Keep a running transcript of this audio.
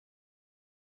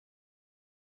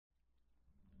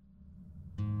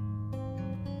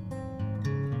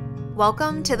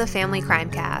Welcome to the Family Crime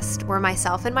Cast, where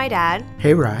myself and my dad,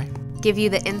 Hey, Rye, give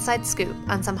you the inside scoop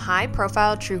on some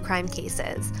high-profile true crime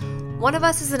cases. One of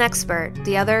us is an expert,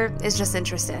 the other is just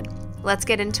interested. Let's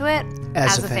get into it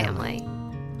as a family.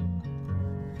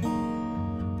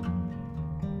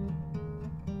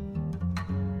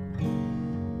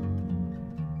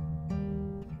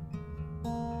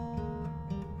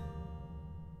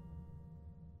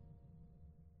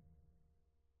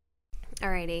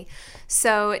 Alrighty,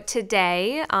 so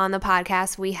today on the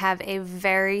podcast we have a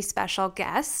very special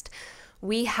guest.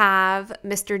 We have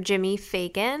Mr. Jimmy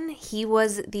Fagan. He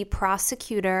was the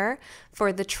prosecutor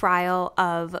for the trial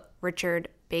of Richard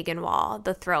Biegenwald,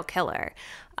 the thrill killer.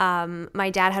 My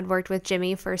dad had worked with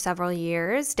Jimmy for several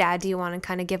years. Dad, do you want to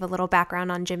kind of give a little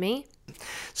background on Jimmy?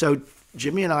 So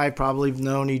Jimmy and I probably have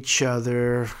known each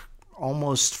other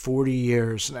almost 40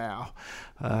 years now.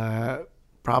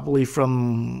 Probably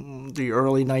from the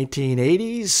early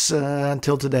 1980s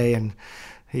until today. And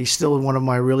he's still one of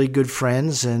my really good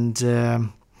friends. And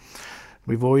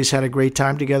we've always had a great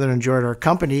time together and enjoyed our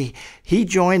company. He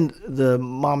joined the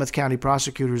Monmouth County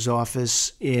Prosecutor's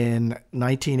Office in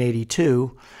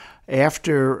 1982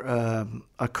 after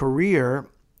a career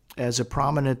as a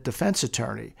prominent defense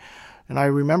attorney. And I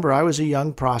remember I was a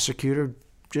young prosecutor,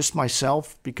 just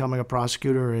myself becoming a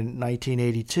prosecutor in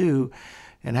 1982.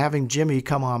 And having Jimmy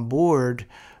come on board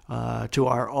to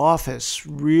our office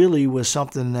really was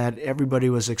something that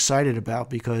everybody was excited about,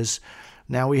 because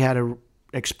now we had an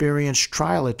experienced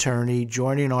trial attorney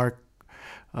joining our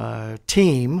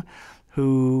team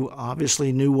who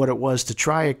obviously knew what it was to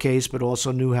try a case but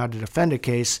also knew how to defend a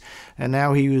case. And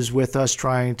now he was with us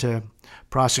trying to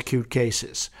prosecute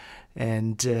cases.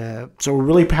 And so we're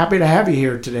really happy to have you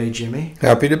here today, Jimmy.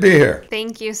 Happy to be here.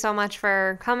 Thank you so much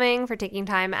for coming, for taking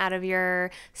time out of your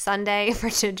Sunday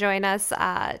to join us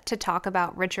to talk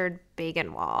about Richard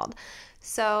Biegenwald.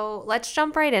 So let's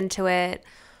jump right into it.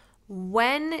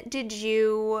 When did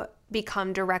you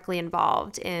become directly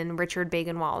involved in Richard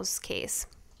Biegenwald's case?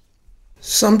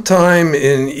 Sometime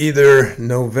in either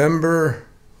November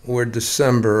or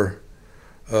December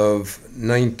of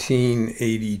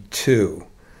 1982.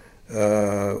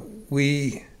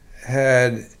 We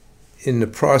had in the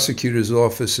prosecutor's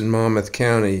office in Monmouth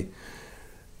County,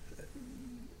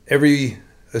 every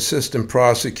assistant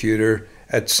prosecutor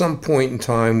at some point in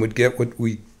time would get what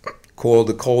we called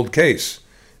a cold case.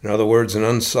 In other words, an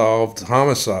unsolved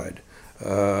homicide.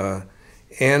 Anna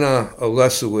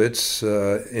Olesowitz,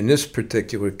 in this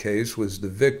particular case, was the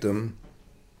victim.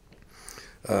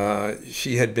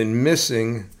 She had been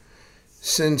missing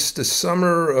since the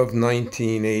summer of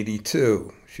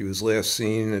 1982. She was last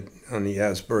seen on the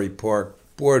Asbury Park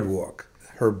boardwalk.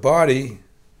 Her body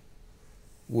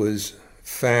was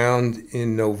found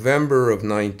in November of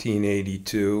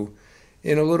 1982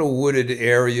 in a little wooded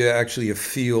area, actually a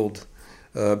field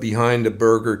behind the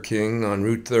Burger King on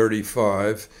Route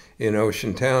 35 in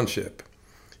Ocean Township.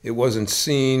 It wasn't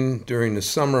seen during the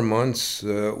summer months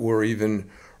or even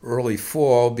early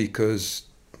fall because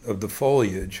of the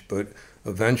foliage, but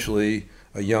eventually,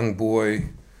 a young boy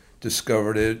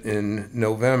discovered it in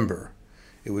November.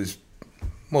 It was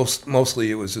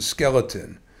mostly it was a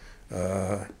skeleton,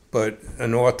 but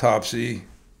an autopsy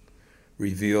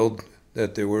revealed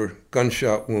that there were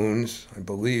gunshot wounds, I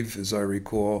believe, as I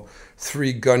recall,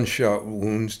 3 gunshot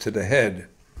wounds to the head,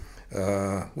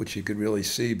 which you could really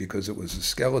see because it was a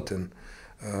skeleton.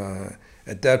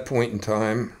 At that point in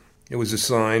time, it was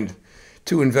assigned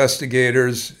to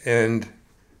investigators, and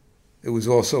it was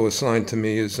also assigned to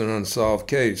me as an unsolved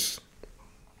case.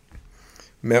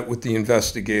 Met with the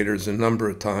investigators a number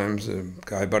of times, a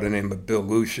guy by the name of Bill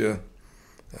Lucia,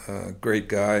 a great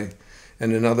guy,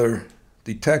 and another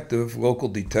detective, local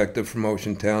detective from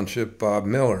Ocean Township, Bob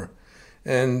Miller.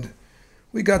 And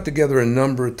we got together a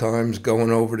number of times going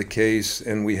over the case,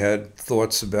 and we had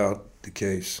thoughts about the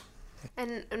case.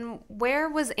 And where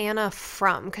was Anna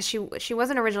from? Because she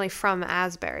wasn't originally from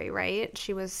Asbury, right?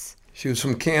 She was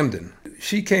from Camden.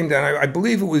 She came down, I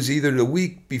believe it was either the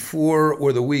week before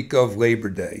or the week of Labor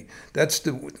Day. That's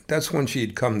when she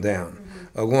had come down,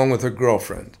 along with her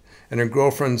girlfriend. And her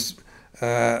girlfriend's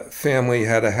family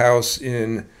had a house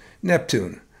in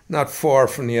Neptune, not far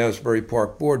from the Asbury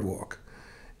Park boardwalk.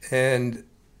 And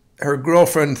her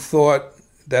girlfriend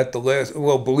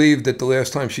believed that the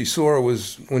last time she saw her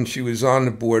was when she was on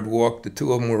the boardwalk. The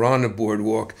two of them were on the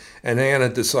boardwalk, and Anna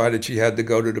decided she had to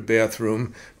go to the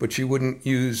bathroom, but she wouldn't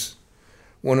use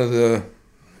one of the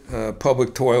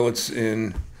public toilets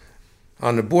on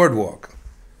the boardwalk.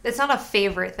 It's not a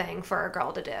favorite thing for a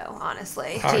girl to do,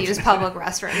 honestly, to use public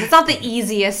restrooms. It's not the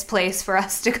easiest place for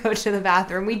us to go to the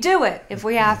bathroom. We do it if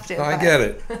we have to. I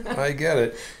get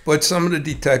it. But some of the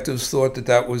detectives thought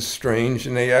that was strange,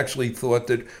 and they actually thought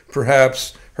that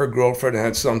perhaps her girlfriend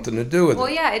had something to do with it. Well,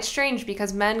 yeah, it's strange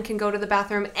because men can go to the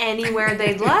bathroom anywhere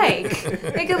they'd like.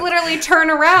 They could literally turn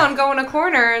around, go in a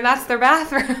corner, and that's their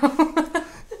bathroom.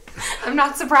 I'm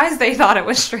not surprised they thought it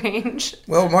was strange.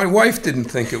 Well, my wife didn't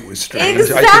think it was strange.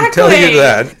 Exactly. I can tell you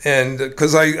that. And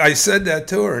because I said that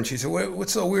to her, and she said,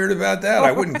 what's so weird about that?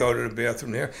 I wouldn't go to the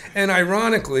bathroom there. And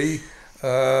ironically,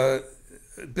 Bill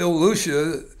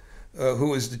Lucia, who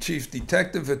was the chief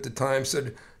detective at the time,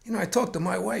 said, I talked to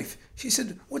my wife. She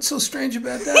said, what's so strange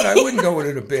about that? I wouldn't go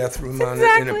into the bathroom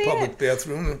in a public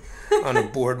bathroom on a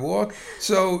boardwalk.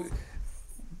 So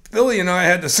Billy and I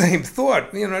had the same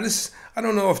thought. I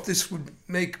don't know if this would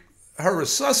make her a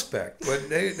suspect, but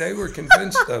they were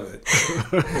convinced of it.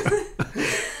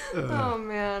 Oh,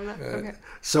 man. Okay.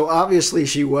 So obviously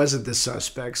she wasn't the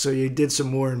suspect, so you did some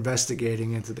more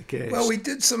investigating into the case. Well, we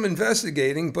did some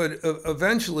investigating, but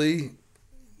eventually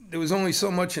there was only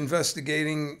so much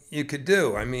investigating you could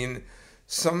do. I mean,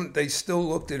 they still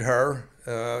looked at her,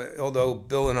 although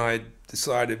Bill and I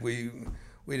decided we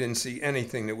didn't see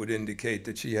anything that would indicate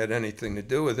that she had anything to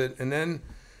do with it. And then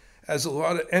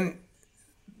and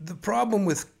the problem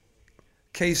with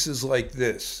cases like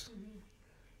this,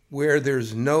 where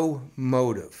there's no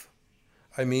motive.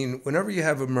 I mean, whenever you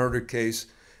have a murder case,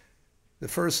 the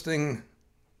first thing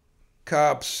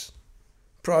cops,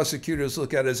 prosecutors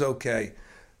look at is, okay,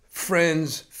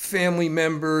 friends, family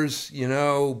members,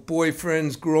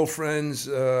 boyfriends, girlfriends,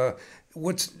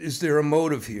 is there a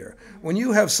motive here? When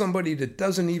you have somebody that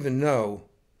doesn't even know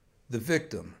the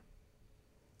victim,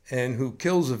 and who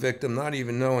kills a victim not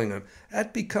even knowing them,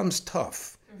 that becomes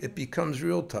tough. It becomes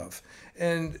real tough.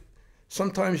 And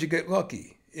sometimes you get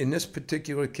lucky. In this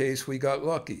particular case, we got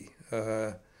lucky.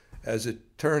 As it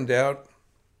turned out,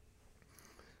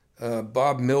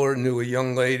 Bob Miller knew a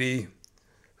young lady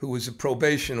who was a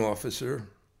probation officer.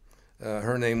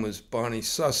 Her name was Bonnie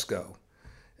Susko.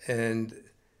 And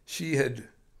she had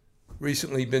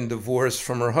recently been divorced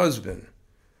from her husband.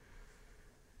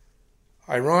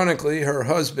 Ironically, her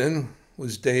husband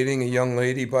was dating a young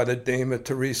lady by the name of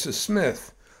Teresa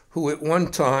Smith, who at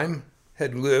one time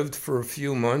had lived for a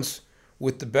few months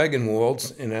with the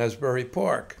Biegenwalds in Asbury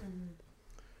Park. Mm-hmm.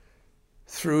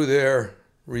 Through their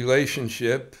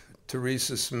relationship,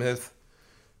 Teresa Smith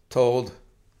told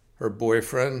her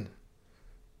boyfriend,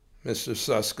 Mr.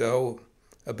 Susko,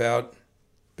 about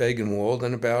Biegenwald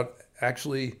and about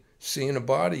actually seeing a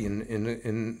body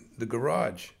in the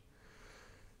garage.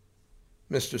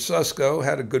 Mr. Susko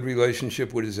had a good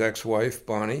relationship with his ex-wife,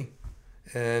 Bonnie,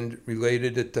 and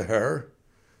related it to her.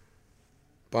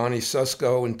 Bonnie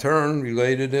Susko, in turn,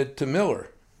 related it to Miller.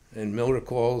 And Miller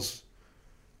calls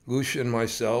Lucia and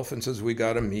myself and says, we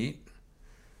got to meet.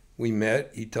 We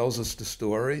met. He tells us the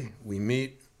story. We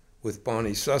meet with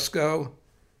Bonnie Susko.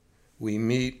 We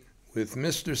meet with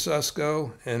Mr.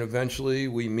 Susko. And eventually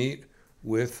we meet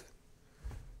with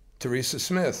Teresa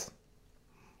Smith.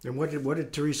 And what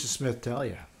did Teresa Smith tell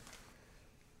you?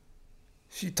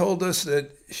 She told us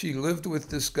that she lived with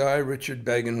this guy, Richard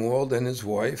Biegenwald, and his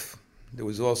wife. There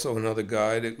was also another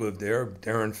guy that lived there,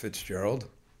 Darren Fitzgerald,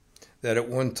 that at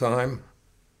one time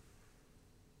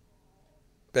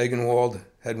Biegenwald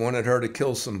had wanted her to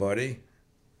kill somebody,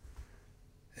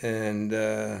 and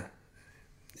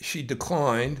she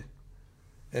declined.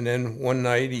 And then one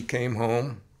night he came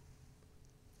home,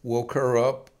 woke her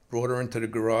up, brought her into the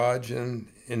garage, and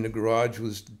in the garage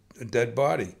was a dead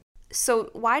body. So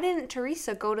why didn't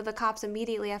Teresa go to the cops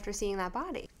immediately after seeing that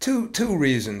body? Two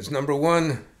reasons. Number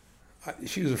one,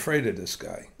 she was afraid of this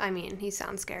guy. I mean, he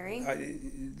sounds scary.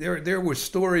 There were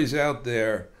stories out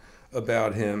there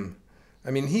about him.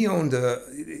 I mean, it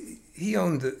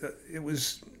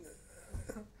was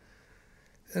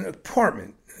an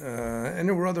apartment, and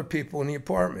there were other people in the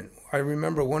apartment. I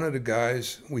remember one of the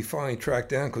guys we finally tracked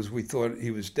down because we thought he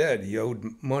was dead. He owed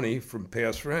money from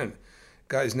past rent.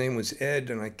 Guy's name was Ed,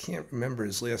 and I can't remember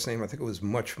his last name. I think it was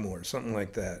Muchmore, something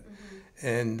like that.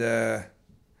 Mm-hmm.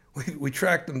 And we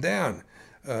tracked him down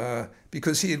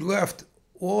because he had left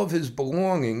all of his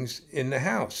belongings in the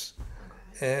house.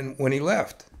 Okay. And when he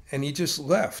left, and he just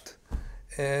left.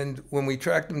 And when we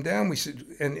tracked him down, we said,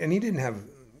 and he didn't have,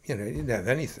 he didn't have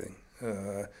anything.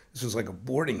 This was like a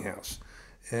boarding house.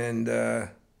 And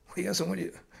he asked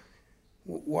him,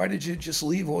 why did you just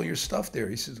leave all your stuff there?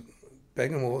 He said,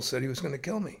 Biegenwald said he was going to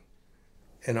kill me.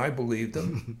 And I believed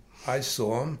him. I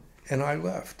saw him, and I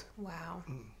left. Wow.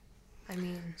 I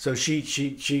mean, So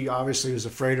she obviously was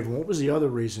afraid of him. What was the other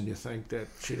reason you think that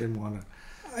she didn't want to?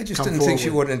 I just didn't think she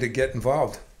wanted to get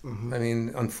involved. I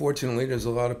mean, unfortunately, there's a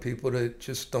lot of people that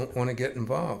just don't want to get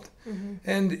involved.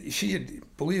 And she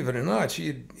had, believe it or not,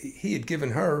 he had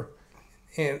given her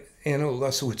Anna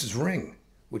Lesowitz's ring,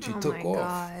 which he took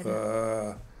off.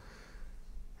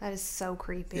 That is so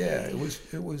creepy. Yeah,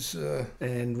 it was.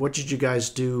 And what did you guys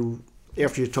do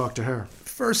after you talked to her?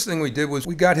 First thing we did was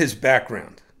we got his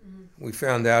background. We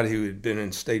found out he had been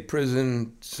in state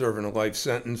prison, serving a life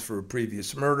sentence for a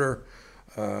previous murder.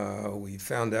 We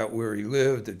found out where he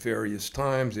lived at various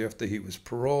times after he was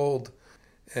paroled.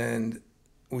 And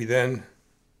we then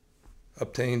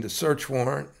obtained a search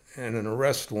warrant and an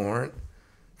arrest warrant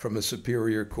from a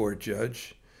Superior Court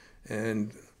judge.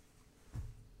 And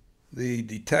the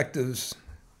detectives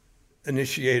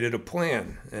initiated a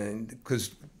plan, and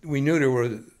because we knew there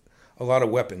were a lot of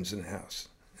weapons in the house,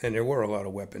 and there were a lot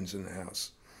of weapons in the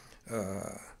house.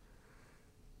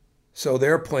 So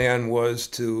their plan was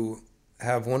to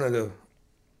have one of the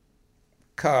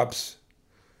cops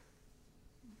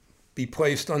be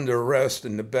placed under arrest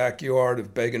in the backyard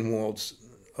of Biegenwald's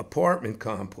apartment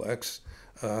complex,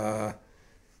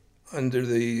 under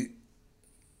the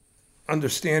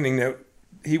understanding that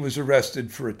he was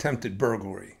arrested for attempted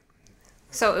burglary.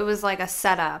 So it was like a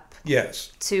setup.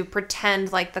 Yes. To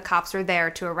pretend like the cops were there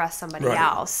to arrest somebody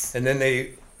else. And then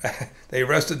they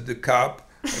arrested the cop,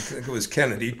 I think it was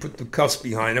Kennedy, put the cuffs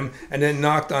behind him, and then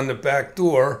knocked on the back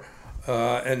door,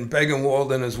 and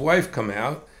Biegenwald and his wife come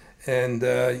out, and,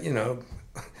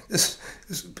 this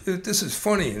is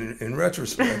funny in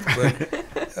retrospect,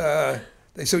 but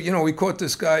they said, we caught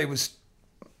this guy who was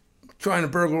trying to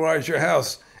burglarize your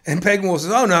house. And Biegenwald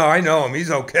says, "Oh no, I know him. He's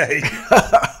okay."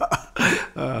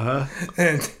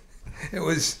 And it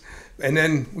was, and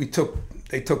then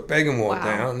they took Biegenwald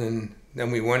down, and then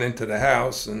we went into the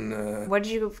house, and what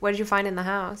did you find in the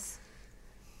house?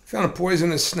 Found a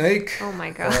poisonous snake. Oh my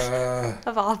gosh!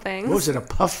 Of all things. What was it, a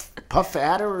puff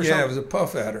adder or something? Yeah, it was a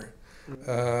puff adder.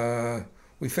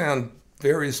 We found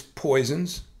various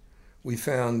poisons. We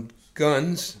found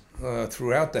guns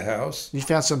throughout the house. You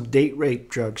found some date rape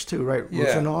drugs too, right? Yeah.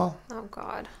 Rufinol? Oh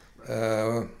God.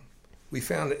 We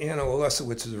found Anna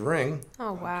Lesowitz's ring.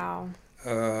 Oh wow.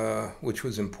 Which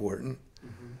was important.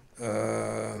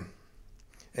 And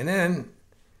then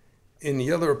in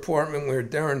the other apartment where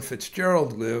Darren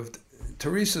Fitzgerald lived,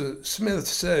 Teresa Smith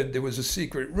said there was a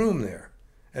secret room there.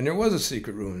 And there was a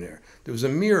secret room there. There was a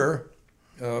mirror,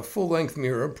 a full-length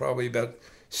mirror, probably about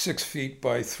 6 feet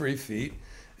by 3 feet,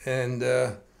 and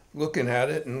looking at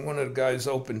it, and one of the guys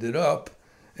opened it up,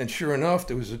 and sure enough,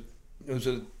 there was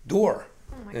a door.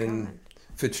 Oh my God.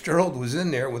 Fitzgerald was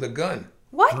in there with a gun.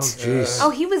 What? Oh, jeez. Oh,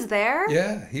 he was there?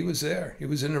 Yeah, he was there. He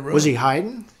was in the room. Was he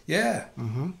hiding? Yeah.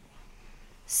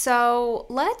 So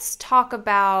let's talk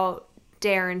about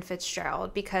Darren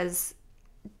Fitzgerald, because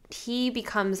he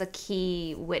becomes a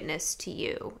key witness to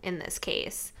you in this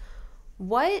case.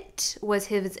 What was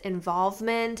his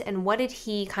involvement, and what did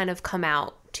he kind of come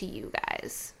out to you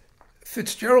guys?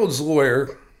 Fitzgerald's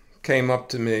lawyer came up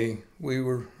to me. We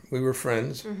were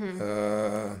friends.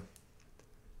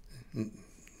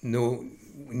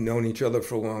 Known each other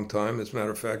for a long time. As a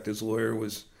matter of fact, his lawyer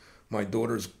was my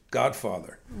daughter's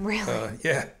godfather. Really?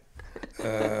 Yeah.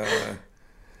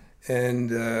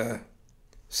 And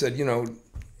said,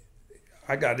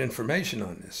 I got information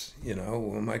on this.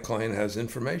 Well, my client has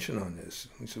information on this.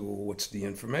 We said, well, what's the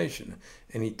information?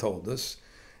 And he told us,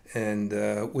 and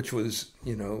which was,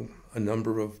 a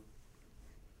number of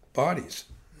bodies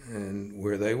and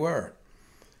where they were.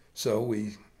 So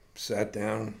we sat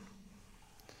down,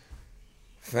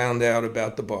 found out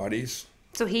about the bodies.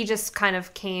 So he just kind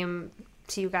of came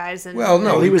to you guys and... Well,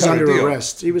 no, he was under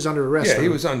arrest. He was under arrest. Yeah, he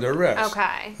was under arrest.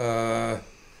 Okay.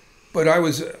 But I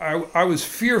was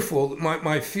fearful.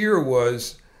 My fear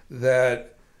was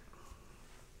that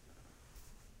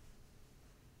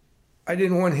I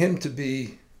didn't want him to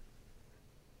be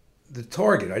the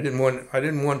target. I didn't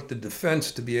want the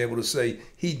defense to be able to say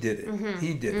he did it.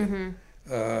 He did it.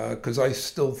 Because I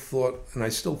still thought, and I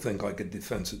still think, like a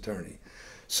defense attorney.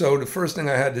 So the first thing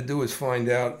I had to do was find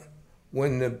out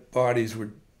when the bodies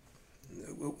were,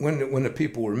 when the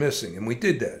people were missing, and we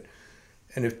did that.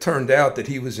 And it turned out that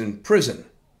he was in prison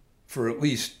for at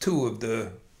least 2 of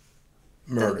the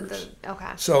murders.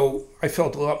 Okay. So I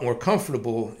felt a lot more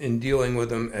comfortable in dealing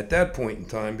with him at that point in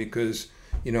time because,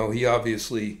 he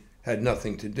obviously had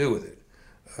nothing to do with it.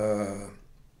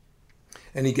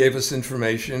 And he gave us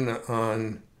information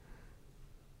on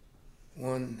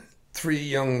 3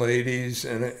 young ladies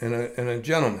and a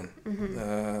gentleman.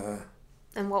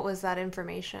 And what was that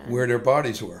information? Where their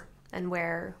bodies were. And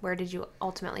where did you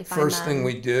ultimately find First them? thing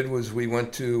we did was we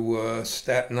went to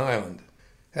Staten Island.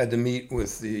 Had to meet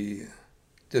with the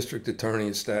district attorney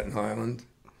of Staten Island,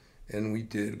 and we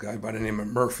did a guy by the name of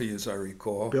Murphy, as I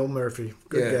recall. Bill Murphy,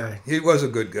 good guy. He was a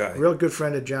good guy. Real good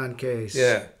friend of John Case.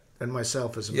 Yeah. And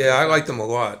myself as a Yeah, I liked him a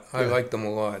lot. I liked him a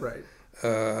lot. Right.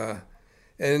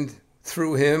 And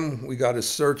through him, we got a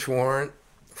search warrant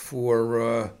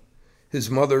for his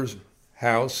mother's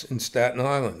house in Staten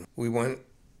Island. We went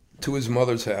to his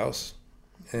mother's house,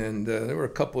 and there were a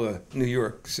couple of New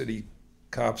York City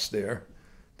cops there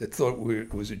that thought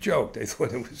it was a joke. They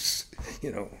thought it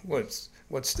was,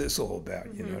 what's this all about?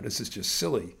 Mm-hmm. This is just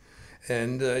silly.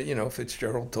 And,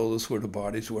 Fitzgerald told us where the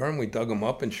bodies were, and we dug them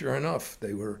up, and sure enough,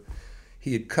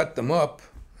 he had cut them up.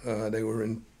 They were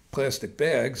in plastic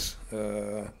bags,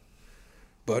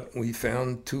 but we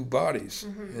found 2 bodies.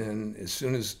 Mm-hmm. And as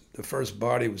soon as the first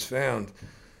body was found,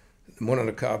 one of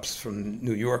the cops from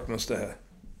New York must have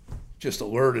just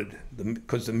alerted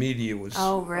because the media was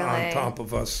Oh, really? on top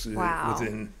of us Wow.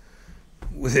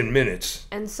 within minutes.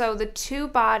 And so the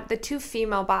two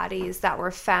female bodies that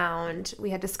were found,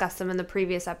 we had discussed them in the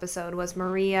previous episode, was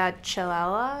Maria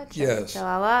Chilella, Yes.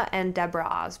 Chilella and Deborah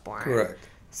Osborne. Correct.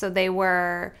 So they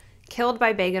were killed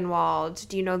by Biegenwald.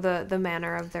 Do you know the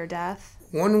manner of their death?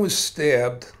 One was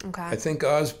stabbed. Okay. I think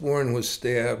Osborne was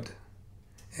stabbed,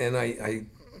 and I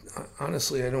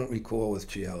honestly, I don't recall with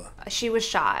Chiella. She was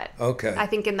shot. Okay. I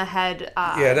think in the head.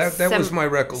 Yeah, that was my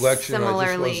recollection.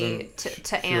 Similarly I just wasn't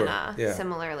to sure. Anna. Yeah.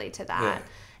 Similarly to that. Yeah.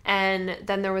 And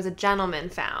then there was a gentleman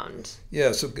found.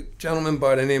 Yeah, so a gentleman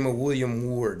by the name of William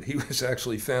Ward. He was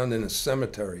actually found in a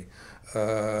cemetery.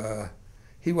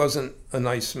 He wasn't a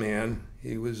nice man.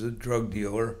 He was a drug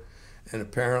dealer, and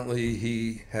apparently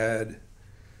he had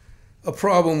a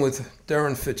problem with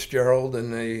Darren Fitzgerald,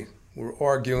 and they were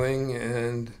arguing,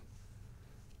 and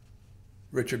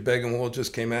Richard Biegenwald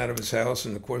just came out of his house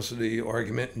in the course of the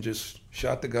argument and just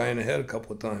shot the guy in the head a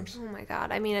couple of times. Oh my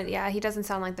God. I mean, yeah, he doesn't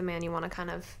sound like the man you want to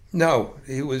kind of No,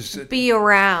 he was... be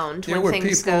around There when were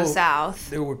things go south.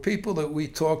 There were people that we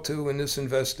talked to in this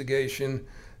investigation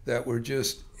that were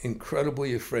just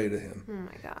incredibly afraid of him. Oh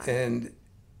my God. And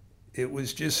it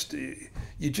was just,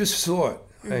 you just saw it.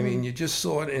 Mm-hmm. I mean, you just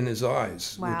saw it in his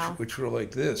eyes, Wow. which were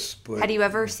like this. But Had you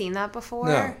ever seen that before?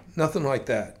 No, nothing like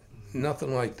that.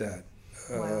 Nothing like that.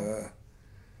 Wow.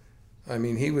 I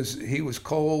mean, he was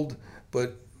cold,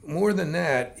 but more than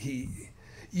that,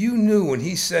 you knew when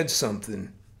he said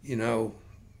something,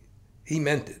 he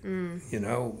meant it.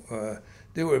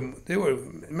 There were.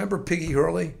 Remember Piggy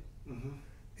Hurley? Mm-hmm.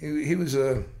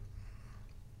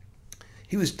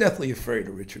 He was deathly afraid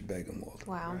of Richard Biegenwald.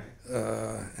 Wow.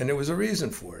 And there was a reason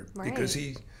for it, Right. because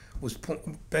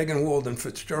Biegenwald and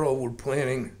Fitzgerald were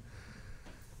planning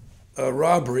a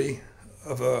robbery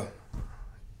of a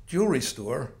jewelry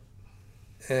store,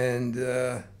 and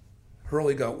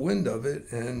Hurley got wind of it,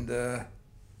 and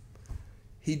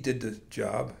he did the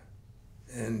job,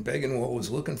 and Biegenwald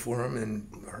was looking for him, and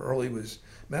Hurley was,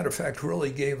 matter of fact,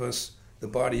 Hurley gave us the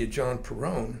body of John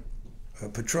Patrone.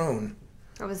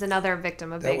 It was another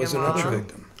victim of That was Biegenwald. another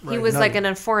victim. He was like an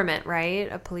informant, right?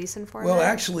 A police informant? Well,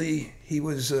 actually, he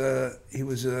was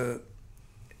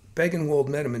Biegenwald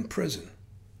met him in prison.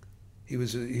 He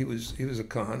was a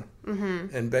con,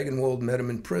 Mm-hmm. and Biegenwald met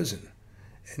him in prison,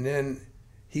 and then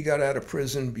he got out of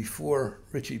prison before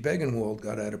Richie Biegenwald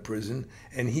got out of prison,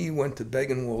 and he went to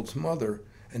Biegenwald's mother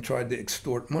and tried to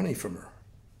extort money from her.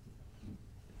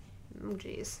 Oh,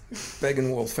 jeez.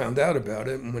 Biegenwald found out about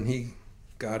it, and when he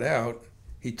got out,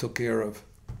 he took care of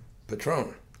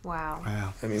Patrone. Wow.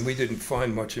 Wow. I mean, we didn't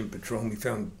find much in Patrone. We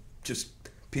found just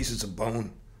pieces of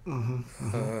bone. Mm-hmm,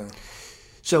 mm-hmm.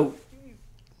 So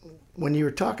when you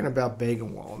were talking about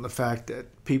Biegenwald and the fact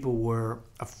that people were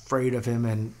afraid of him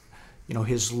and,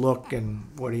 his look and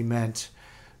what he meant,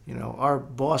 our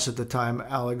boss at the time,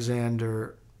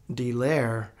 Alexander D.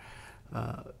 Lair,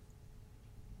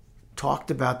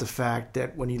 talked about the fact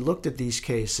that when he looked at these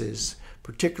cases,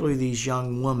 particularly these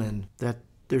young women, that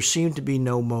there seemed to be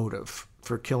no motive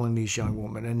for killing these young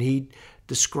women. And he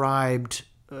described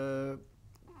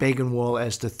Biegenwald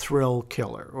as the thrill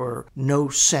killer, or no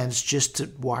sense just to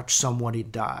watch somebody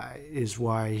die is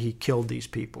why he killed these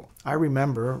people. I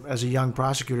remember as a young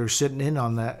prosecutor sitting in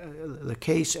on the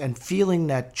case and feeling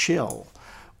that chill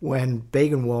when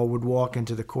Biegenwald would walk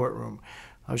into the courtroom.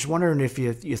 I was wondering if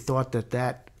you thought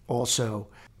that also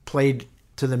played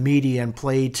to the media and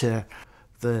played to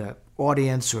the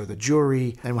audience or the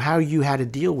jury, and how you had to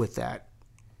deal with that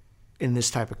in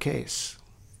this type of case.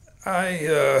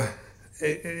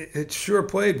 It sure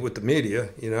played with the media,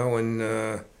 and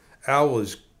Al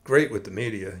was great with the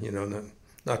media.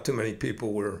 Not too many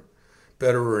people were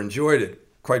better or enjoyed it.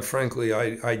 Quite frankly,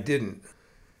 I didn't.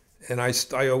 And I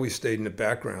always stayed in the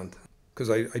background because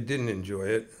I didn't enjoy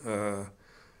it.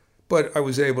 But I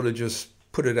was able to just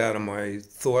put it out of my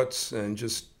thoughts and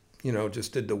just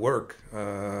did the work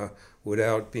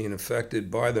without being affected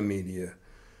by the media.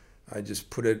 I just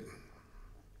put it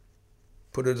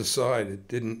aside. It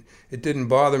didn't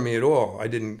bother me at all. I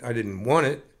didn't want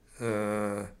it,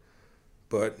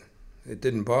 but it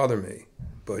didn't bother me.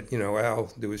 But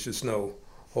Al, there was just no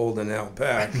holding Al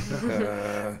back.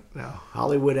 No,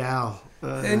 Hollywood Al.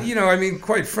 And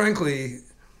quite frankly,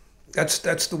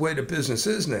 that's the way the business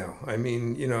is now. I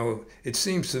mean, it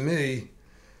seems to me,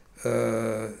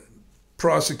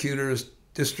 prosecutors,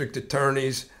 district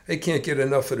attorneys, they can't get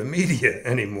enough of the media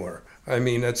anymore. I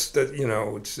mean, it's just,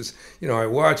 I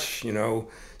watch,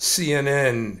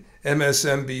 CNN,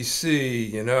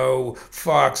 MSNBC,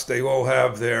 Fox, they all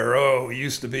have their, he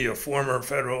used to be a former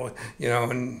federal,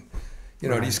 and,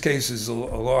 Right. These cases, a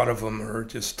lot of them are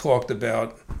just talked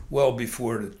about well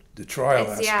before the trial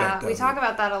aspect of it. We talk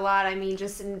about that a lot. I mean,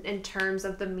 just in terms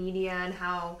of the media and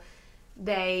how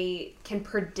they can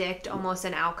predict almost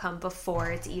an outcome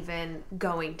before it's even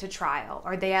going to trial,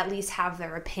 or they at least have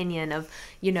their opinion of,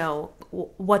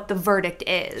 what the verdict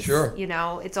is. Sure.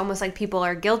 It's almost like people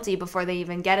are guilty before they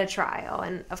even get a trial.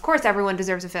 And of course, everyone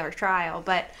deserves a fair trial,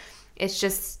 but it's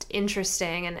just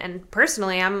interesting. And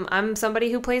personally, I'm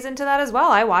somebody who plays into that as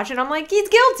well. I watch it. I'm like, he's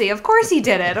guilty. Of course he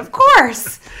did it. Of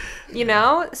course,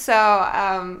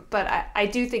 So, but I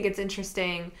do think it's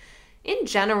interesting in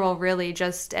general, really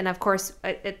just, and of course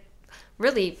it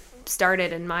really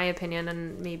started, in my opinion,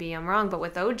 and maybe I'm wrong, but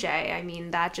with OJ, I mean,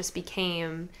 that just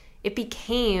became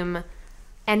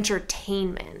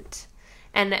entertainment.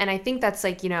 And I think that's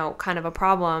kind of a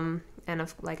problem.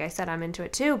 And like I said, I'm into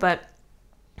it too, but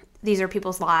these are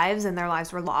people's lives, and their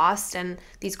lives were lost, and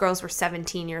these girls were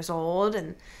 17 years old,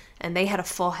 and they had a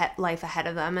full life ahead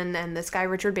of them, and this guy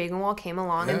Richard Biegenwald came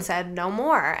along and said no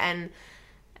more, and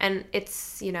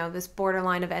it's this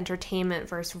borderline of entertainment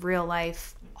versus real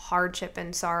life hardship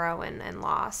and sorrow and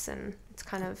loss, and it's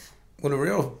kind of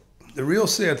the real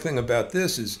sad thing about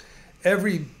this is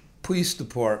every police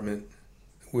department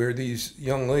where these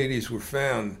young ladies were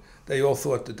found, they all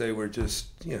thought that they were just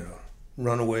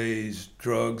runaways,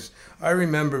 drugs. I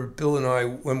remember Bill and I,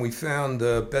 when we found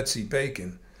Betsy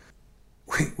Bacon,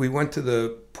 we went to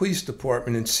the police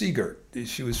department in Seagirt.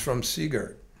 She was from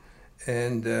Seagirt.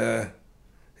 And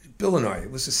Bill and I,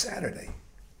 it was a Saturday.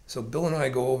 So Bill and I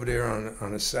go over there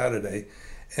on a Saturday,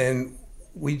 and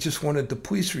we just wanted the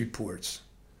police reports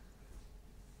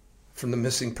from the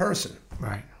missing person.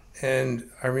 Right. And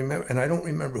I don't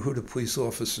remember who the police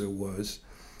officer was,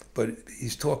 but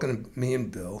he's talking to me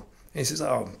and Bill. And he says,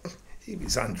 "Oh, he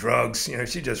was on drugs.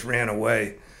 She just ran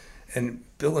away." And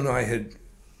Bill and I had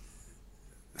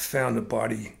found the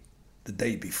body the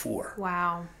day before.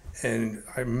 Wow. And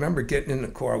I remember getting in the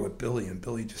car with Billy, and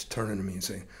Billy just turning to me and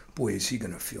saying, "Boy, is he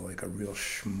going to feel like a real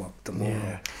schmuck tomorrow."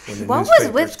 Yeah. When the What was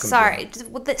newspapers with, come sorry, down." just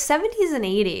with the 70s and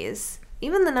 80s,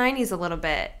 even the 90s a little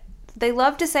bit, they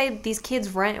love to say these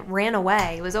kids ran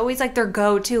away. It was always like their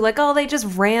go-to, like, oh, they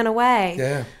just ran away.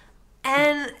 Yeah.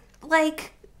 And,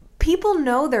 people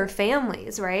know their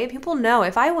families, right? People know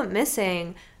if I went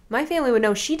missing, my family would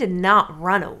know she did not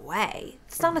run away.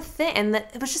 It's not a thing. And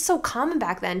it was just so common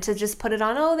back then to just put it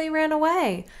on, oh, they ran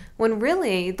away, when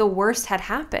really the worst had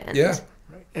happened. Yeah.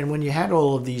 And when you had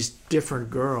all of these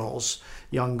different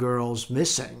young girls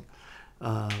missing,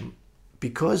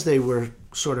 because they were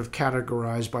sort of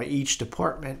categorized by each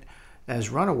department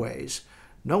as runaways,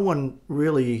 no one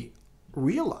really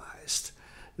realized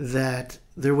that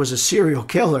there was a serial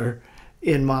killer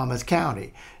in Monmouth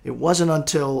County. It wasn't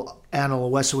until Anna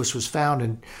Lewisius was found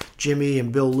and Jimmy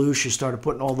and Bill Lucia started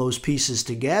putting all those pieces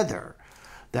together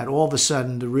that all of a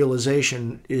sudden the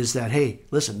realization is that, hey,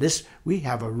 listen, we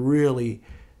have a really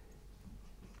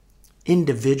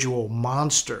individual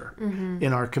monster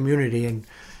in our community, and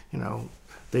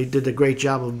they did a great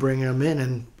job of bringing them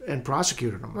in and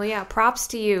prosecuting them. Well, yeah, props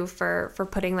to you for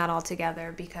putting that all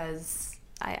together, because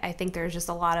I think there's just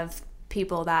a lot of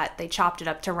people that they chopped it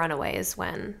up to runaways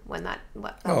when that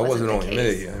Oh, it wasn't only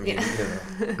case. me. I mean,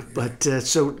 But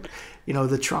so,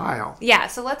 the trial. Yeah,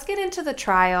 so let's get into the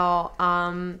trial.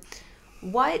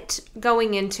 What,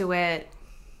 going into it,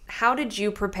 how did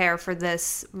you prepare for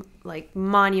this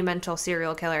monumental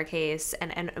serial killer case,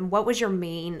 and what was your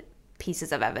main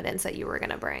pieces of evidence that you were going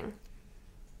to bring?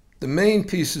 the main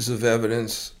pieces of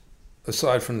evidence,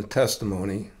 aside from the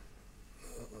testimony,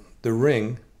 the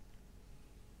ring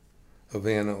of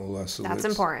Anna Lewisius. That's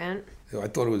important. I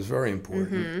thought it was very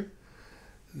important.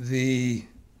 Mm-hmm. The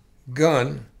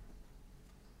gun,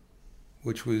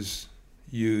 which was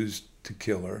used to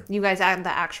kill her. You guys had the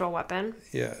actual weapon?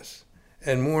 Yes.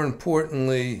 And more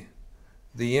importantly,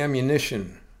 the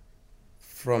ammunition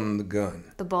from the gun.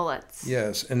 The bullets.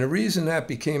 Yes. And the reason that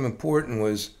became important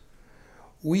was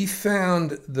we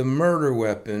found the murder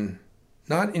weapon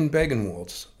not in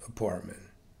Biegenwald's apartment.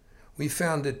 We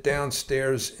found it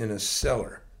downstairs in a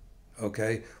cellar,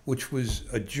 okay, which was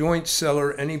a joint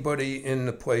cellar anybody in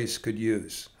the place could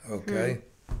use, okay?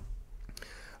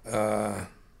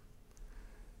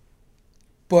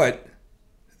 But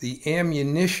the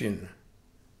ammunition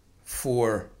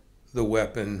for the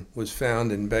weapon was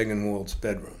found in Biegenwald's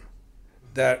bedroom.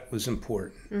 That was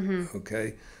important,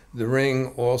 okay? The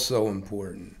ring also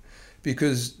important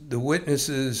because the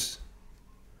witnesses,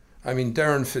 I mean,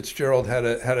 Darren Fitzgerald had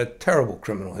a terrible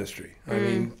criminal history. I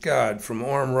mean, God, from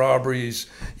armed robberies,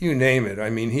 you name it. I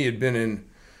mean, he had been in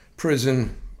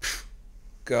prison,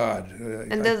 God.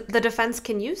 And the defense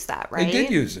can use that, right? They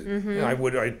did use it.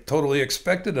 I totally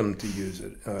expected them to use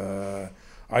it.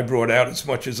 I brought out as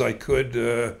much as I could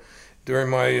during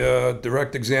my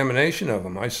direct examination of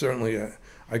him. I certainly,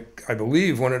 I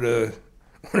believe one of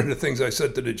the things I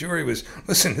said to the jury was,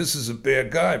 listen, this is a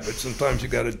bad guy, but sometimes you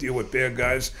got to deal with bad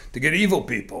guys to get evil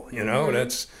people, you know,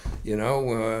 that's, you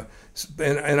know,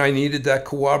 and I needed that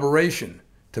corroboration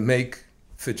to make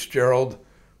Fitzgerald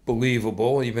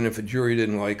believable, even if a jury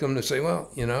didn't like him, to say, well,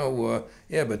 you know,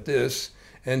 yeah, but this.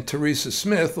 And Teresa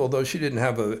Smith, although she didn't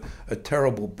have a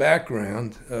terrible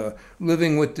background,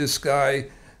 living with this guy,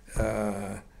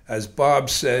 as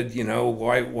Bob said, you know,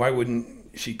 why wouldn't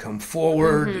she come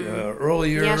forward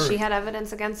earlier? Yeah, she had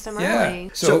evidence against him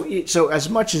early. So as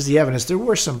much as the evidence, there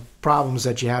were some problems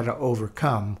that you had to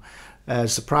overcome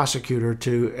as the prosecutor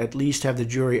to at least have the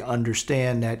jury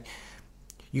understand that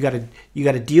you got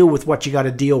to deal with what you got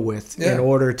to deal with in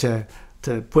order to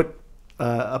put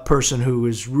a person who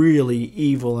is really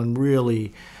evil and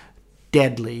really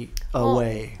deadly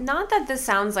away. Well, not that this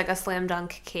sounds like a slam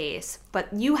dunk case,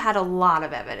 but you had a lot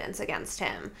of evidence against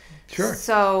him. Sure.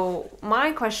 So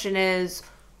my question is,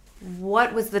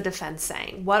 what was the defense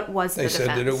saying? What was the defense? They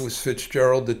said that it was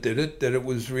Fitzgerald that did it, that it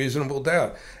was reasonable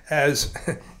doubt. As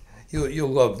you'll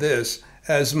love this,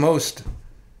 as most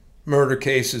murder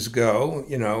cases go,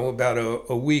 you know, about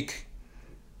a week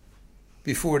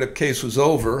before the case was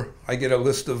over, I get a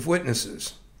list of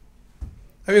witnesses.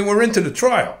 I mean, we're into the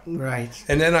trial. Right.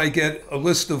 And then I get a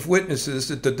list of witnesses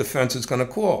that the defense is going to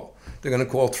call. They're going to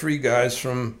call 3 guys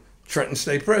from Trenton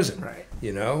State Prison, right,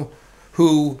 you know,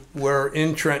 who were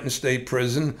in Trenton State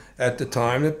Prison at the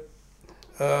time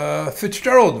that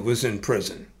Fitzgerald was in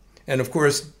prison. And, of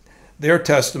course, their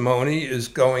testimony is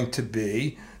going to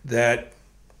be that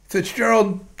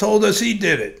Fitzgerald told us he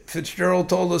did it. Fitzgerald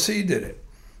told us he did it.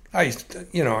 I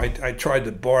tried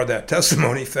to bar that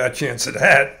testimony. Fat chance of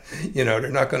that. You know, they're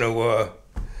not going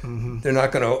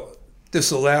to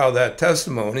disallow that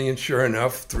testimony. And sure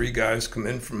enough, 3 guys come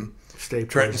in from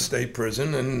Trenton State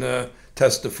Prison and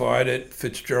testified that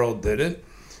Fitzgerald did it.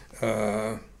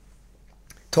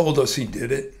 Told us he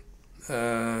did it,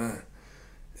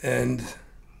 and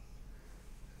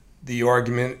the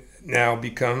argument now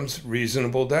becomes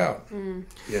reasonable doubt. You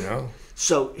know.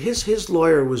 So his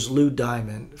lawyer was Lou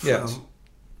Diamond from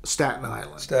Staten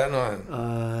Island. Staten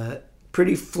Island.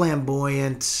 Pretty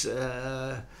flamboyant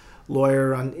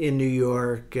lawyer in New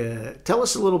York. Tell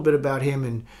us a little bit about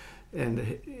him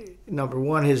and number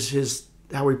one, his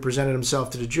how he presented himself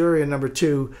to the jury, and number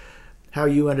 2, how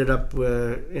you ended up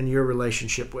in your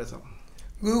relationship with him.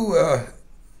 Lou,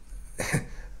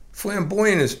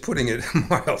 flamboyant is putting it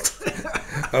mild.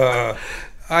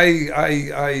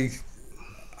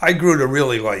 I grew to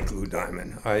really like Lou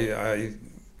Diamond.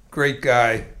 Great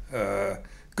guy,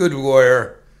 good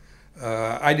lawyer.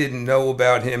 I didn't know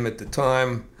about him at the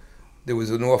time. There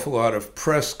was an awful lot of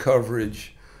press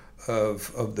coverage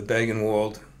of the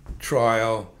Biegenwald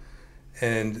trial,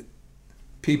 and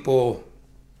people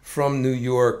from New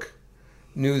York,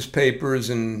 newspapers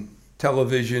and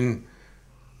television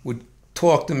would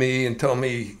talk to me and tell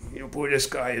me, boy, this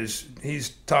guy he's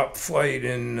top flight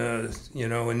in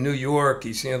in New York.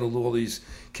 He's handled all these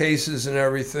cases and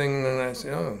everything. And I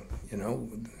said, oh,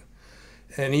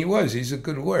 and he's a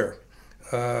good lawyer.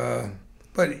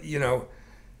 But,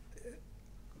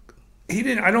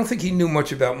 I don't think he knew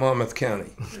much about Monmouth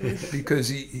County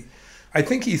because I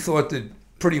think he thought that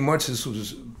pretty much this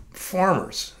was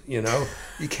farmers, He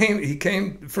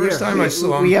came first time I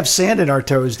saw him. We have sand in our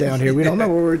toes down here. We don't know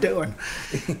what we're doing.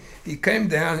 He came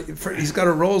down. He's got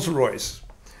a Rolls Royce,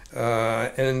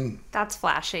 and that's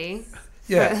flashy.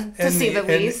 Yeah, to see the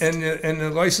least. And the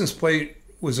license plate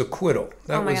was acquittal.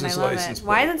 That oh my was God, his I love license it. plate.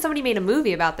 Why hasn't somebody made a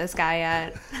movie about this guy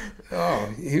yet? Oh,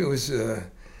 he was,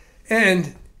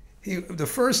 and the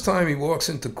first time he walks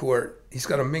into court, he's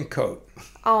got a mink coat.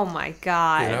 Oh my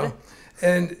God. You know,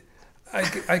 and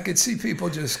I could see people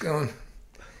just going,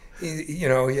 he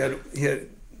had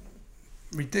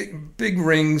big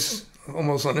rings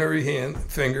almost on every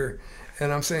finger,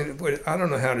 and I'm saying, wait, I don't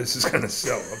know how this is going to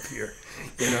sell up here.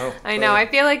 You know, I know. I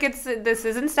feel like this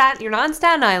isn't You're not in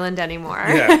Staten Island anymore.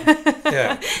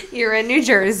 Yeah. You're in New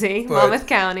Jersey, Monmouth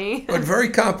County. But very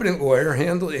competent lawyer,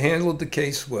 handled the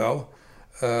case well,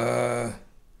 and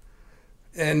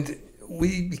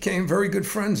we became very good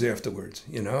friends afterwards.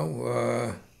 You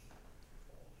know.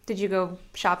 Did you go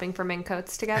shopping for mink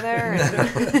coats together?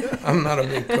 I'm not a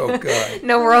mink coat guy.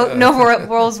 No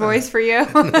Rolls Royce for you.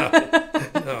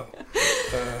 No.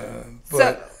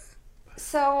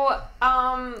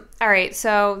 All right.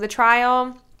 So the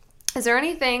trial. Is there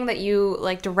anything that you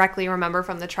like directly remember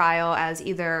from the trial as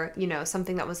either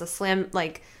something that was a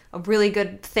really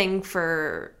good thing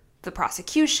for the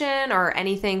prosecution or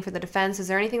anything for the defense? Is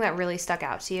there anything that really stuck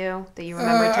out to you that you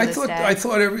remember to this day? I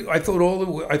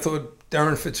thought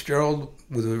Darren Fitzgerald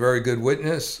was a very good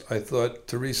witness. I thought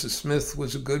Teresa Smith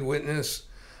was a good witness.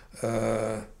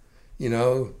 The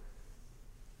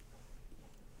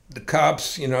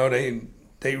cops,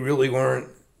 they really weren't.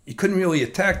 You couldn't really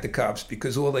attack the cops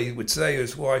because all they would say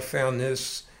is, "Well, I found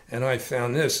this and I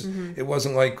found this." Mm-hmm. It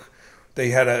wasn't like they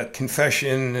had a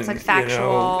confession. It's like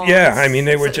factual.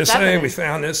 They were just saying, "We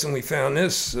found this and we found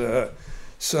this."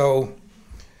 So,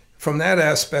 from that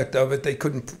aspect of it,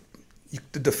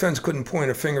 the defense couldn't point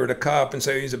a finger at a cop and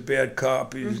say he's a bad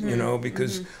cop,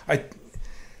 because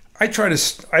I try to,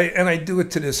 and I do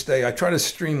it to this day, I try to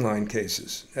streamline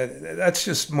cases. That's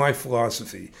just my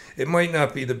philosophy. It might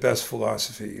not be the best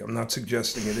philosophy. I'm not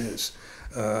suggesting it is.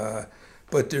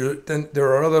 But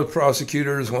there are other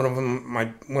prosecutors, one of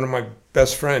my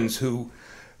best friends, who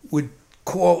would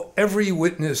call every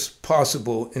witness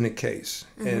possible in a case.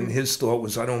 Mm-hmm. And his thought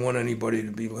was, I don't want anybody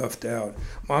to be left out.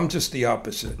 I'm just the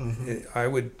opposite. Mm-hmm. I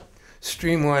would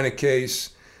streamline a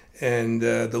case, and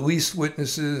the least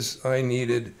witnesses I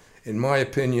needed, in my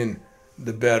opinion,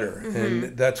 the better. Mm-hmm.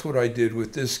 And that's what I did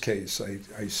with this case.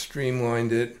 I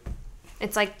streamlined it.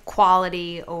 It's like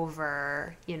quality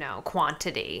over,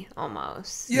 quantity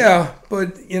almost. Yeah,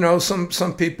 but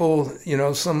some people,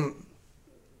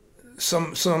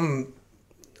 some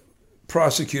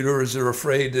prosecutors are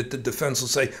afraid that the defense will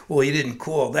say, "Well, you didn't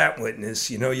call that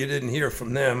witness. You didn't hear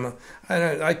from them."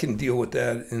 I can deal with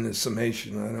that in the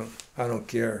summation. I don't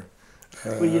care.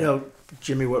 Well,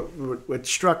 Jimmy, what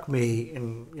struck me,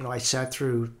 and I sat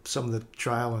through some of the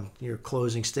trial and your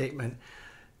closing statement,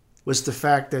 was the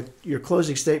fact that your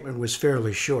closing statement was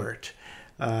fairly short.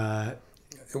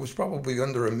 It was probably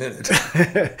under a minute.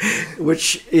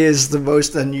 Which is the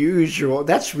most unusual.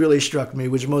 That's really struck me,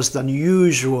 was the most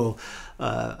unusual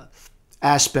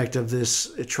aspect of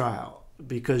this trial,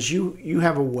 because you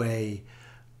have a way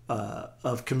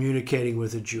of communicating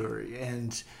with a jury,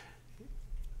 and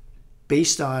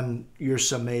based on your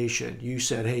summation, you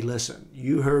said, "Hey, listen,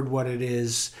 you heard what it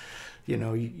is.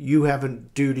 You have a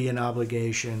duty and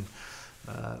obligation,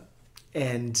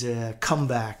 and come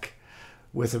back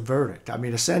with a verdict." I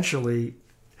mean, essentially,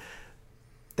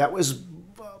 that was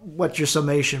what your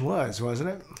summation was, wasn't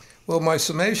it? Well, my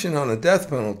summation on the death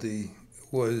penalty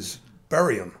was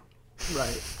bury him.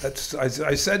 Right.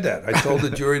 I said that. I told the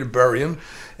jury to bury him,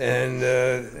 and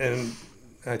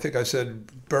I think I said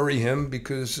bury him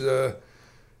because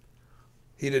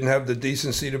he didn't have the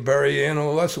decency to bury Anna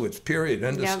Oleszewicz, period,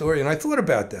 end of story. And I thought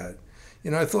about that.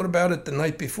 I thought about it the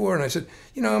night before, and I said,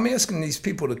 I'm asking these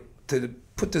people to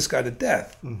put this guy to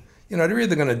death. Mm. They're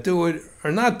either going to do it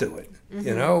or not do it.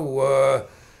 Mm-hmm.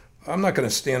 I'm not going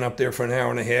to stand up there for an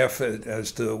hour and a half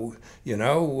as to,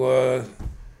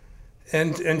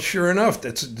 and sure enough,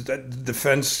 that the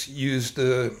defense used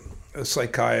a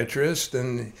psychiatrist,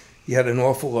 and he had an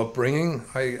awful upbringing.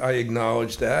 I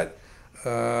acknowledge that.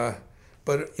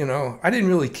 But, I didn't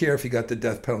really care if he got the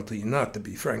death penalty or not, to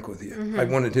be frank with you. Mm-hmm. I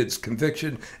wanted his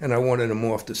conviction, and I wanted him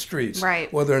off the streets.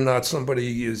 Right. Whether or not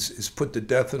somebody is put to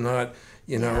death or not,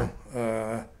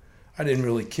 I didn't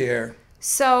really care.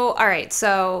 So, all right,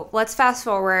 so let's fast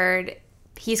forward.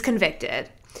 He's convicted.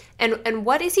 And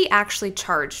what is he actually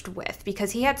charged with?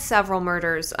 Because he had several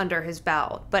murders under his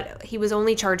belt, but he was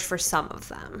only charged for some of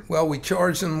them. Well, we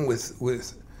charged him with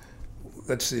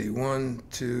let's see, 1,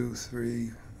 2,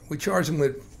 3... We charged him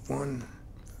with 1,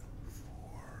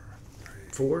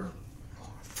 4,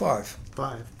 5.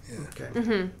 5. Yeah. Okay.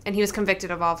 Mm-hmm. And he was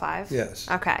convicted of all 5? Yes.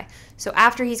 Okay. So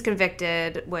after he's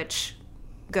convicted, which,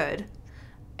 good,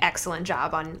 excellent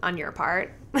job on your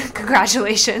part.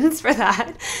 Congratulations for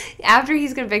that. After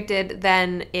he's convicted,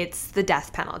 then it's the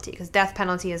death penalty, because death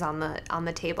penalty is on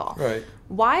the table. Right.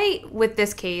 Why, with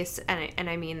this case, and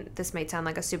I mean, this might sound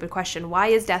like a stupid question, why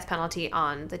is death penalty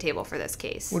on the table for this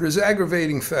case? Well, there's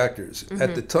aggravating factors.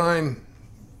 At the time,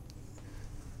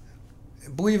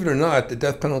 believe it or not, the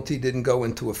death penalty didn't go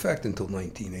into effect until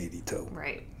 1982.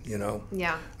 Right. You know?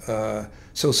 Yeah.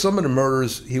 So some of the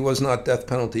murders, he was not death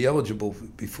penalty eligible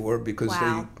before because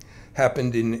Wow. they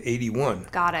happened in 81.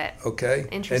 Got it. Okay?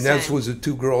 Interesting. And that was the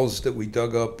 2 girls that we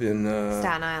dug up in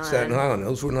Staten Island. Staten Island.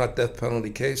 Those were not death penalty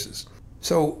cases.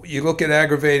 So you look at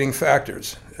aggravating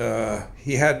factors.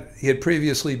 He had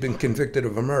previously been convicted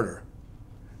of a murder.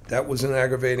 That was an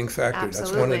aggravating factor.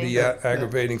 Absolutely. That's one of the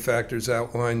aggravating factors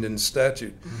outlined in the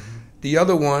statute. The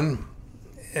other one,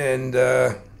 and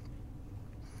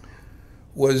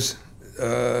was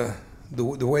the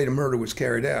way the murder was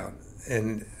carried out.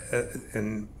 And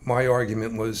my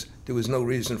argument was there was no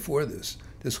reason for this.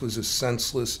 This was a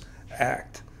senseless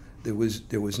act. There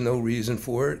was no reason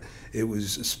for it. It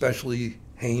was especially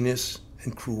heinous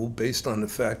and cruel based on the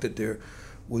fact that there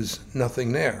was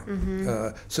nothing there.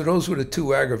 So those were the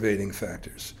 2 aggravating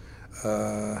factors.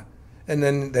 And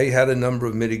then they had a number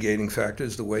of mitigating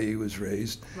factors, the way he was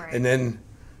raised. Right. And then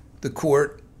the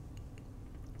court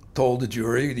told the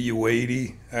jury you weigh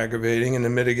the aggravating and the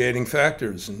mitigating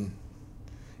factors. And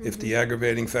if the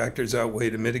aggravating factors outweigh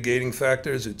the mitigating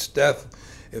factors, it's death.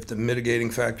 If the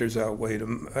mitigating factors outweigh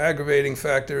the aggravating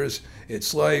factors,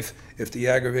 it's life. If the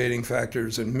aggravating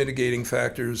factors and mitigating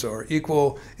factors are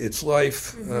equal, it's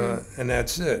life, and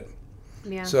that's it.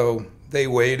 Yeah. So they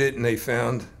weighed it, and they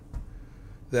found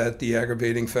that the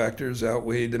aggravating factors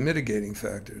outweighed the mitigating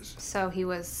factors. So he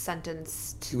was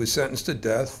sentenced. He was sentenced to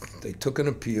death. They took an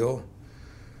appeal,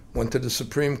 went to the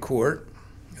Supreme Court,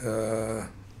 and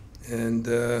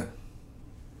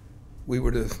we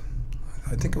were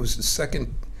I think it was the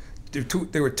second.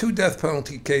 There were 2 death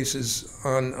penalty cases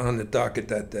on the docket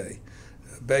that day,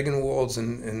 Biegenwald's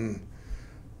and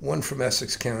one from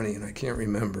Essex County, and I can't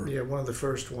remember. Yeah, one of the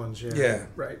first ones. Yeah. Yeah.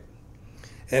 Right.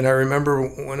 And I remember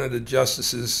one of the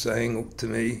justices saying to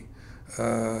me,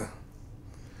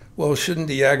 "Well, shouldn't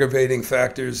the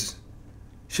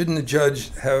judge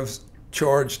have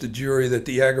charged the jury that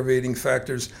the aggravating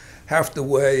factors have to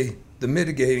weigh the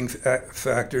mitigating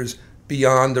factors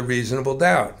beyond a reasonable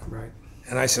doubt?" Right.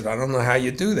 And I said, "I don't know how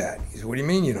you do that." He said, "What do you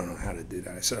mean you don't know how to do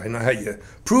that?" I said, "I know how you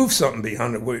prove something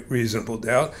beyond a reasonable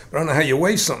doubt, but I don't know how you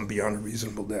weigh something beyond a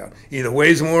reasonable doubt. Either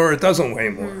weighs more or it doesn't weigh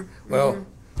more." Well,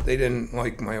 they didn't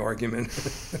like my argument,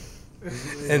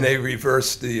 and they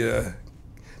reversed the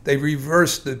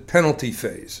penalty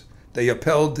phase. They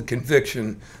upheld the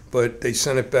conviction, but they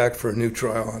sent it back for a new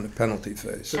trial on the penalty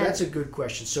phase. So that's a good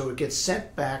question. So it gets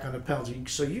sent back on a penalty.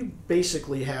 So you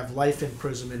basically have life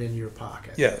imprisonment in your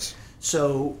pocket. Yes.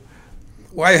 So,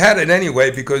 well, I had it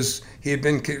anyway because he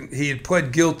had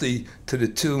pled guilty to the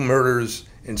 2 murders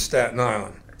in Staten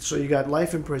Island. so you got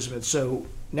life imprisonment. So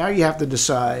now you have to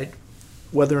decide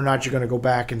whether or not you're going to go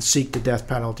back and seek the death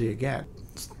penalty again.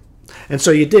 And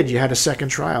so you did. You had a second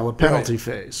trial, a penalty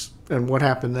phase. And what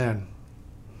happened then?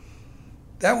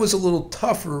 That was a little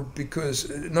tougher because,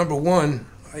 number one,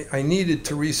 I needed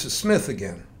Teresa Smith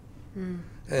again.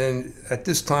 And at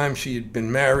this time, she had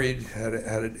been married, had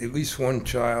at least 1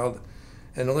 child,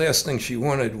 and the last thing she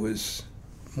wanted was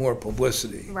more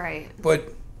publicity. Right.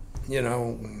 But,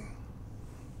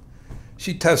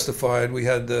 she testified. We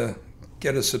had to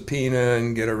get a subpoena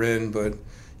and get her in, but,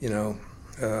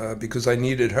 because I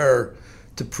needed her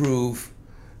to prove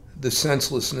the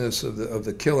senselessness of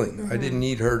the killing. I didn't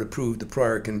need her to prove the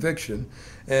prior conviction.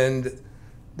 And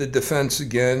the defense,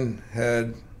 again,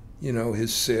 had,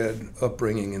 his sad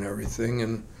upbringing and everything.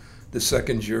 And the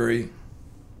second jury,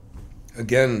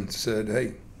 again, said,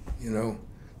 hey,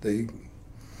 they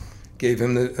gave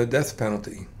him a death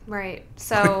penalty. Right.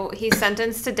 So he's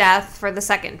sentenced to death for the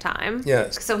second time.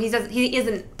 Yes. So he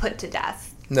isn't put to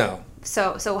death. No.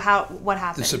 So what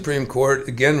happened? The Supreme Court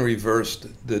again reversed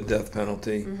the death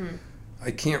penalty. I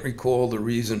can't recall the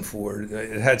reason for it.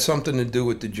 It had something to do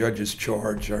with the judge's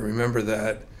charge. I remember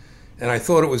that. And I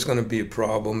thought it was going to be a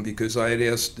problem because I had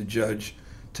asked the judge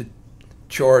to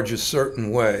charge a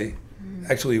certain way.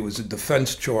 Actually, it was a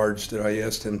defense charge that I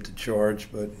asked him to charge,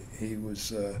 but he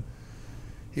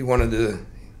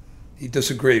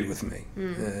disagreed with me.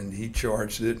 And he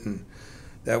charged it, and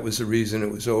that was the reason it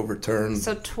was overturned.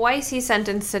 So twice he's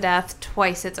sentenced to death,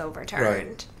 twice it's overturned.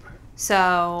 Right.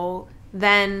 So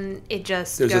then it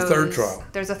just There's a third trial.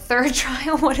 There's a third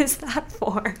trial? What is that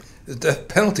for? The death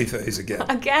penalty phase again.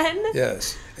 Again?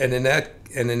 Yes. And in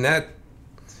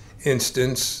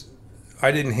instance,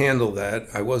 I didn't handle that.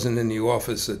 I wasn't in the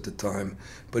office at the time.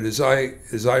 But as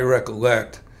I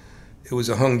recollect, it was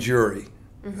a hung jury.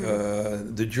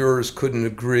 The jurors couldn't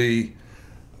agree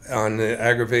on the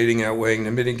aggravating outweighing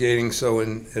the mitigating, so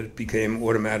it became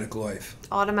automatic life.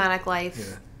 Automatic life.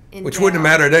 Yeah. In Which jail. wouldn't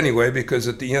have mattered anyway, because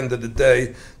at the end of the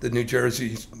day, the New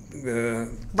Jersey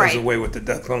does away with the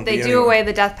death penalty. They do away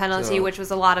the death penalty, which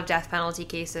was a lot of death penalty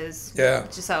cases. Yeah.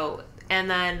 So, and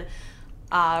then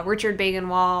Richard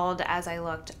Biegenwald, as I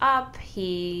looked up,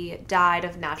 he died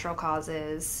of natural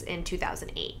causes in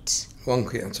 2008. Lung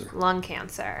cancer. Lung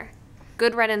cancer.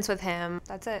 Good riddance with him.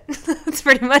 That's it. That's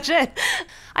pretty much it.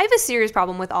 I have a serious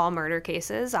problem with all murder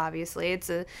cases, obviously. It's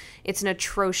an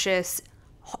atrocious,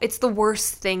 it's the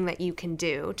worst thing that you can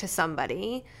do to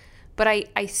somebody. But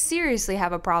I seriously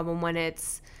have a problem when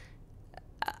it's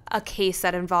a case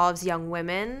that involves young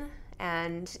women.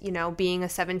 And, you know, being a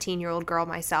 17-year-old girl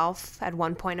myself at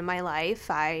one point in my life,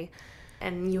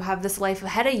 and you have this life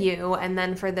ahead of you, and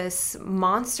then for this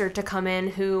monster to come in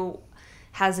who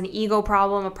has an ego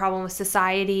problem, a problem with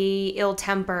society,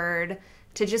 ill-tempered,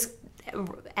 to just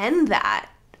end that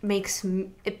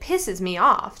it pisses me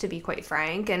off, to be quite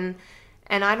frank, and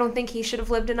I don't think he should have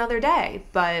lived another day,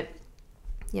 but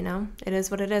you know, it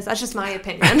is what it is. That's just my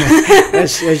opinion.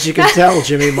 As you can tell,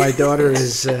 Jimmy, my daughter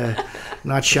is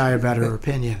not shy about her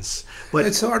opinions. But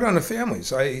it's hard on the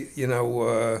families. I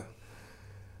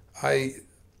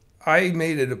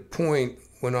made it a point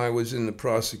when I was in the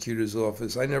prosecutor's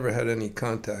office. I never had any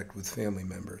contact with family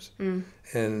members,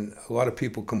 and a lot of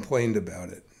people complained about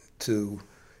it.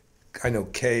 I know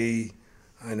Kay,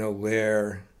 I know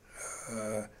Lair,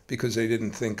 because they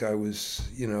didn't think I was,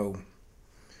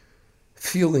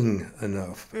 feeling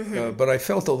enough, but I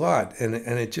felt a lot, and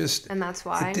it just, and that's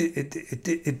why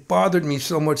it bothered me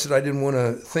so much that I didn't want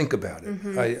to think about it.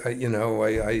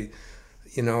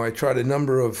 I tried a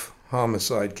number of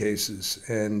homicide cases,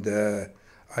 and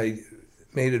I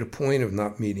made it a point of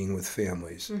not meeting with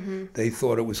families. They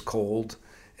thought it was cold,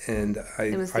 and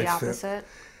it was the opposite.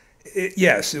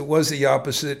 Yes, it was the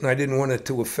opposite, and I didn't want it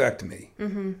to affect me.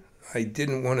 I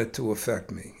didn't want it to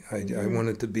affect me. I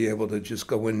wanted to be able to just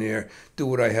go in there, do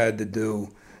what I had to do,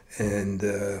 and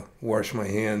wash my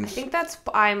hands. I think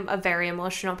I'm a very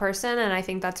emotional person, and I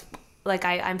think that's, like,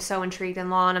 I'm so intrigued in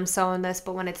law, and I'm so in this,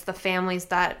 but when it's the families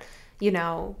that,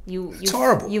 it's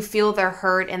horrible. You feel their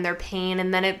hurt and their pain,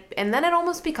 and then it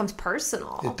almost becomes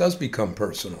personal. It does become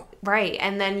personal. Right,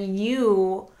 and then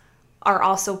you are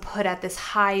also put at this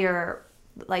higher,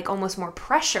 like, almost more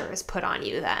pressure is put on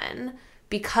you then,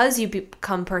 because you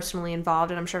become personally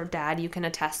involved, and I'm sure, Dad, you can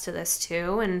attest to this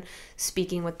too, and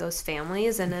speaking with those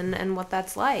families and what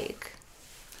that's like.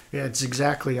 Yeah, it's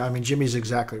exactly, Jimmy's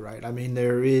exactly right.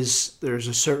 There's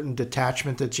a certain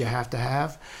detachment that you have to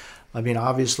have.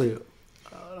 Obviously,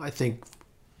 I think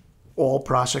all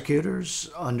prosecutors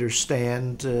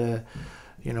understand,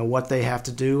 what they have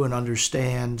to do, and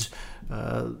understand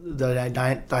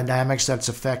the dynamics that's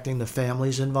affecting the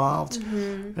families involved.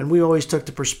 And we always took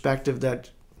the perspective that,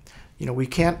 we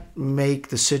can't make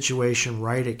the situation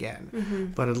right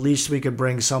again, but at least we could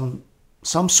bring some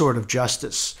sort of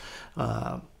justice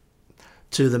to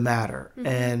the matter.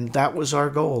 And that was our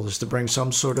goal, is to bring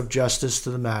some sort of justice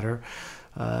to the matter.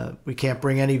 We can't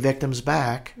bring any victims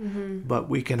back, but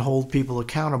we can hold people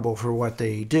accountable for what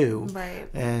they do. Right.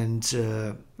 And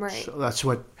so that's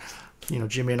what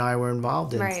Jimmy and I were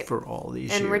involved in for all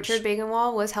these years. And Richard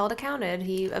Biegenwald was held accounted.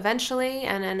 He eventually,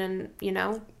 and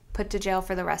put to jail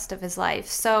for the rest of his life.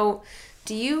 So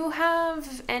do you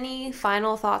have any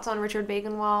final thoughts on Richard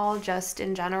Biegenwald, just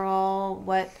in general?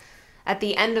 What, at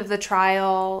the end of the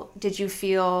trial, did you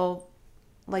feel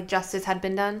like justice had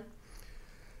been done?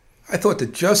 I thought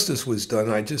that justice was done.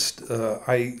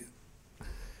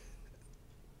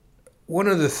 One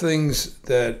of the things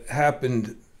that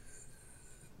happened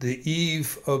the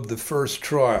eve of the first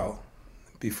trial,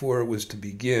 before it was to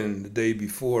begin, the day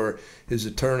before, his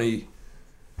attorney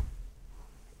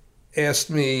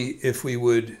asked me if we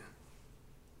would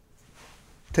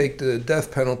take the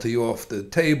death penalty off the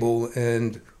table,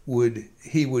 and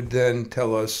he would then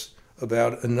tell us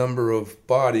about a number of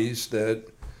bodies that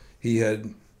he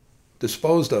had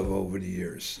disposed of over the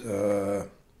years.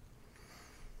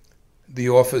 The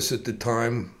office at the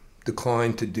time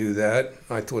declined to do that.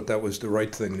 I thought that was the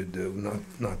right thing to do,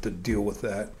 not to deal with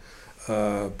that.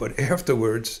 But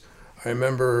afterwards, I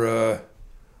remember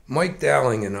Mike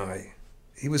Dowling and I,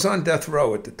 he was on death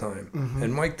row at the time,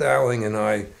 and Mike Dowling and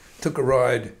I took a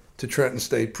ride to Trenton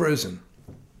State Prison.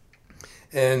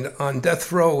 And on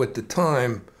death row at the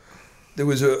time, there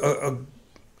was a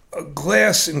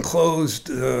glass enclosed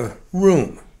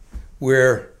room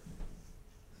where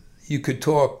you could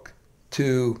talk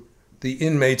to the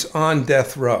inmates on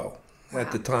death row.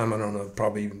 At the time, I don't know,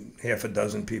 probably half a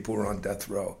dozen people were on death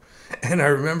row. And I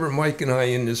remember Mike and I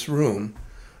in this room,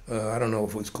 I don't know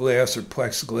if it was glass or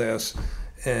plexiglass,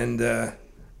 and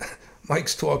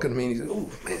Mike's talking to me and he said, "Oh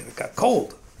man, it got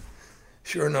cold."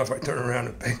 Sure enough, I turn around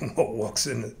and Biegenwald walks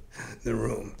in the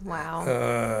room.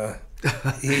 Wow.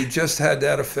 He just had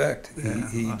that effect. Yeah.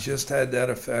 He just had that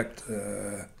effect.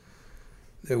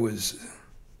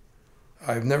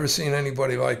 I've never seen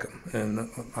anybody like him, and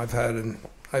I've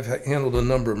handled a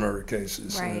number of murder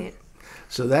cases. Right.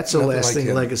 So that's a Nothing lasting like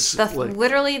him. legacy.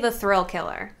 Literally the thrill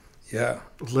killer. Yeah.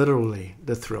 Literally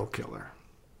the thrill killer.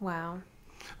 Wow.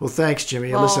 Well, thanks,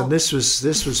 Jimmy. Well, listen, this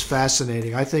was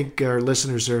fascinating. I think our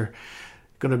listeners are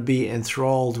going to be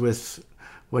enthralled with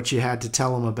what you had to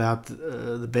tell them about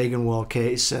the Biegenwald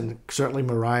case, and certainly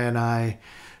Mariah and I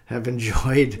have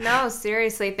enjoyed. No,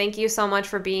 seriously, thank you so much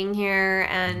for being here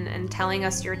and telling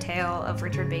us your tale of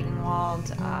Richard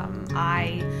Biegenwald.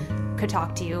 I could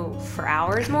talk to you for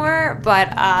hours more,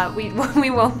 but we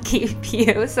won't keep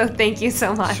you, so thank you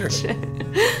so much. Sure.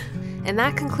 And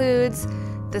that concludes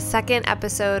the second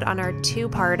episode on our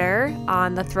two-parter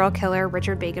on the thrill killer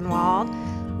Richard Biegenwald.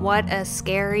 What a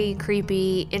scary,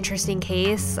 creepy, interesting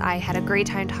case. I had a great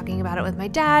time talking about it with my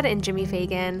dad and Jimmy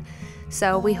Fagan,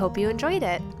 so we hope you enjoyed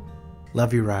it.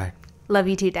 Love you, Rye. Love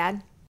you too, Dad.